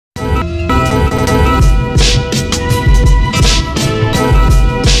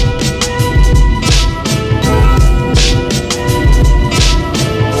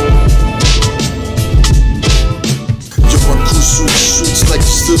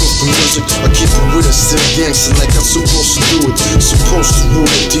of the music, I keep it with it, still gangster like I'm supposed to do it. Supposed to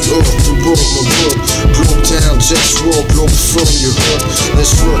rule the earth, the world, my world. Globetown, JustWar, Globalfirm, you heard?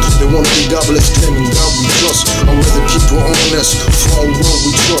 That's right, they wanna be godless, claiming God we trust. I'd rather keep it honest, for our world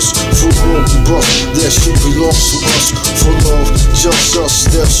we trust. For world we bust, that shit belongs to us. For love, just us,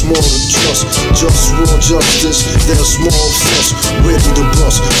 there's more to trust. Just war, justice, there's more of us. Ready to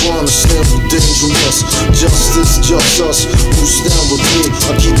bust, for understand we're dangerous. Justice, just us, who stand with me.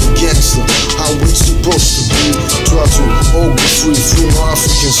 I keep it gangster, how we supposed to be. Try to all be free, free my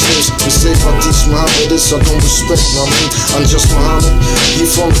African slaves. And say my teach Muhammad this, I don't respect, I mean, I'm just Muhammad, he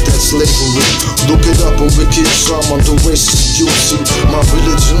founded that slavery. Look it up on Wiki Islam, on the racist, you see. My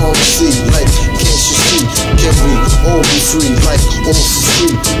religion honesty, like, can't you see? Can we all be free, like, all for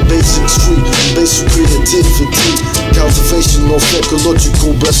free? Basics free, basic creativity. Cultivation of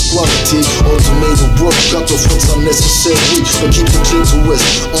ecological best quality. Automated work, cut off what's unnecessary. But keep the clitoris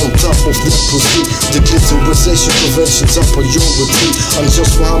on top of that pussy. The clitorisation prevention's a priority. I'm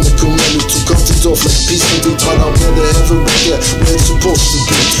just Muhammad commanded to cut it off like peace and beat. But I'm where the heaven right there, where it's supposed to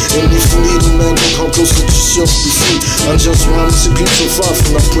be. And if you need a man, look how close that you shall be free. I'm just Muhammad, so keep so far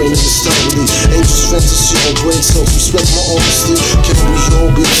from my brain in this family. Ain't just fantasy or brain cells, respect my honesty. Can we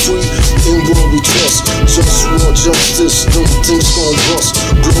all be free in what we trust? Just war, justice, no things gon' bust.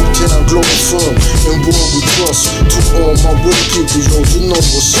 Globetown, Globalfirm, in what we trust. To all my real people, yo, you know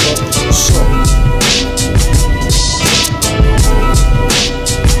what's up, what's up.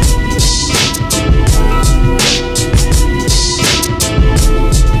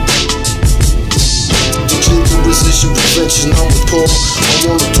 Prevention, I'm with Paul. I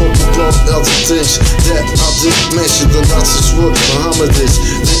wanna talk about other things that I didn't mention. The Nazis were Muhammad is.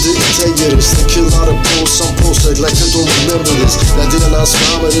 They didn't tell you this. They kill out of Poles. Some Poles act like they don't remember this. I realized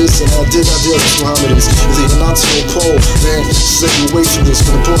Muhammad is, and I realize Muhammad is. Either you're Nazi or Pole, man, stay away from this.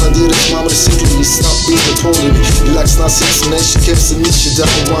 When the Pole idea is Muhammad is secretly stop being the Pole in me. He likes Nazis and nation cares and Nietzsche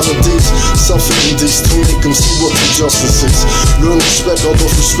down with one of these. Suffering these to make them see what injustice is. Learn respect, although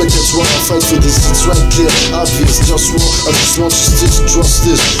respect, that's why I fight for this. It's right clear, obvious, just war. I just want you to trust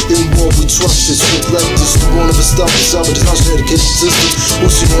this. In war we trust this. Shit like this. The one of us stop this out, but it's not dedicated system.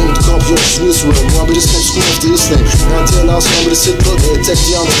 What's your name? The copy of the Swiss world. Muhammad is can't screw after his name. Now I realize Muhammad is Hitler. They attack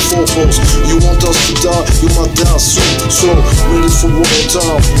the army of four posts. You want us to die, you might die soon. So ready for war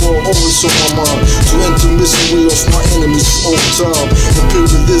time. War always on my mind. To end the misery of my enemies for all time.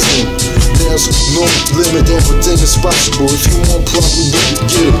 Imperialism, there's no limit. Everything is possible. If you want probably we can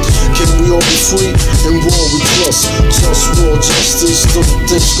get it. Can we all be free? In war we trust. Just war, justice, no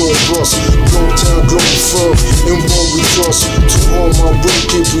things gon' bust. Globetown, Globalfirm, in war we trust. To all my real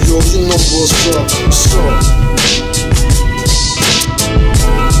people, yo, you know what's up, what's up.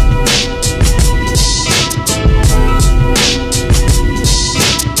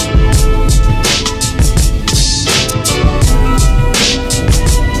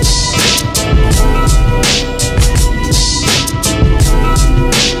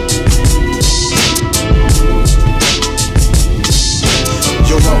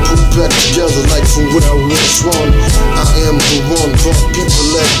 Back together like from where I was from. I am the one, but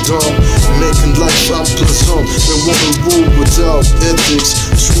people act dumb, making life unpleasant. They wanna rule without ethics.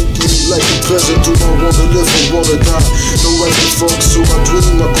 Treat me like a peasant. Do I wanna live or wanna die? No way to fuck, so I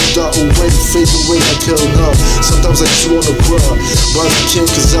dream I could die away, fade away like hell now. Sometimes I just wanna cry, but I can't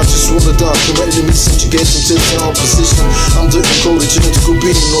cause I just wanna die. Can enemies subjugate and take their opposition. I'm the encoded genetical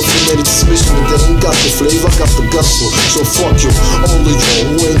being of humanity suspicion. But they ain't got the flavor, I got the gospel. So fuck you, all of you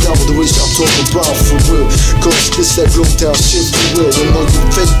who ain't down with the wish I'm talking about for real. Cause this that Globetown shit for real. And all you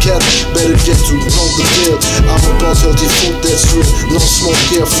fake cats better get to know the deal. I'm about healthy food that's real. No smoke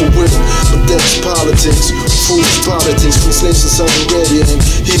here for real. But that's politics, food's politics. From slaves in Saudi Arabia and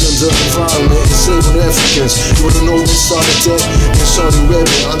healing the environment, enslaving Africans. You wanna know who started that? In Saudi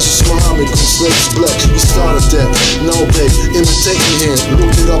Arabia, I'm just Muhammad, cause slaves black. We started that. Now they imitate me here.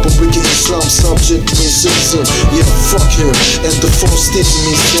 Look it up on Wiki Islam, subject means citizen. Yeah, fuck him. And the false teaching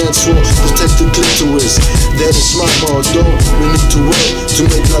means stands for protect the clitoris. That is my motto. We need to work to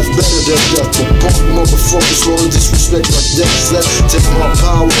make life better than that. But punk motherfuckers wanna disrespect like that. Take my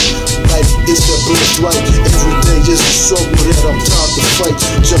power like it's that birthright. Every day is a struggle that I'm tired to fight.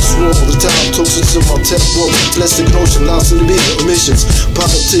 Just war all the time. Toxins in my tap world. Plastic and ocean lies in the bigger emissions.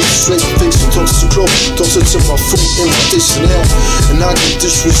 Politics, straight fiction. Toxins to clothes. Toxins in my food, in my dish and hair. And I get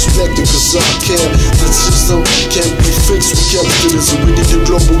disrespected cause I care. The system can't be fixed with capitalism. We need a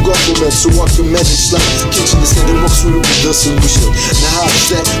global government so I can manage like kitchen instead of works with the solution. Now how is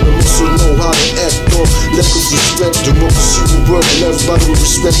that? We also know how to act on lack of respect. Democracy will work and everybody will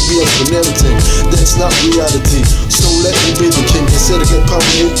respect me for everything. That's not reality. So let me be the king instead of get power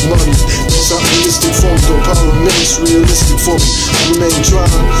make money. It's not realistic for me, though power remains realistic for me. I remain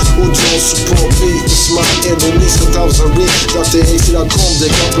trying, who don't support me? It's my enemies, 1000 read. Dr. AC.com, they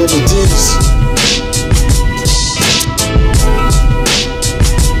got remedies.